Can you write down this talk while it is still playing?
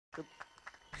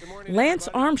Lance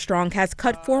Armstrong has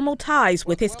cut formal ties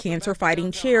with his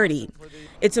cancer-fighting charity.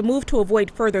 It's a move to avoid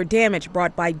further damage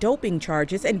brought by doping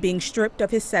charges and being stripped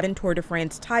of his 7 Tour de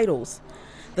France titles.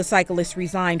 The cyclist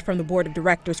resigned from the board of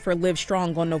directors for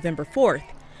Livestrong on November 4th.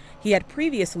 He had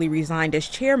previously resigned as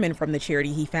chairman from the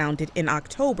charity he founded in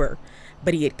October,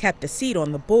 but he had kept a seat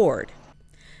on the board.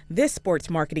 This sports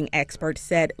marketing expert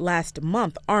said last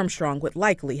month Armstrong would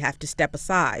likely have to step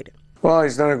aside. Well,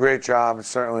 he's done a great job,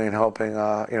 certainly in helping,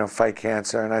 fight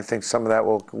cancer, and I think some of that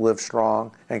will live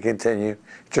strong and continue.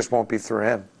 It just won't be through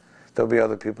him. There'll be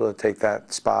other people that take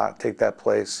that spot, take that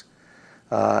place,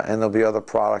 and there'll be other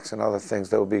products and other things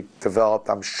that will be developed,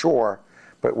 I'm sure,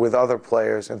 but with other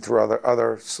players and through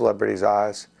other celebrities'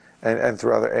 eyes and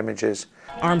through other images.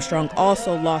 Armstrong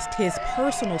also lost his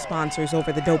personal sponsors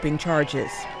over the doping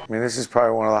charges. I mean, this is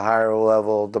probably one of the higher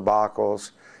level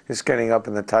debacles. It's getting up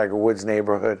in the Tiger Woods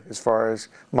neighborhood as far as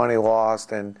money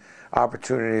lost and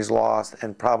opportunities lost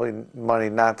and probably money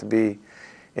not to be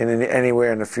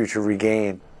anywhere in the future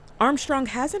regained. Armstrong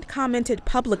hasn't commented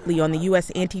publicly on the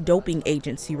U.S. anti-doping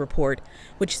agency report,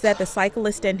 which said the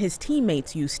cyclist and his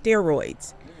teammates used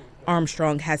steroids.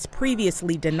 Armstrong has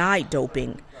previously denied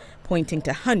doping, pointing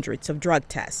to hundreds of drug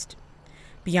tests.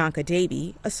 Bianca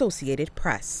Davey, Associated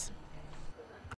Press.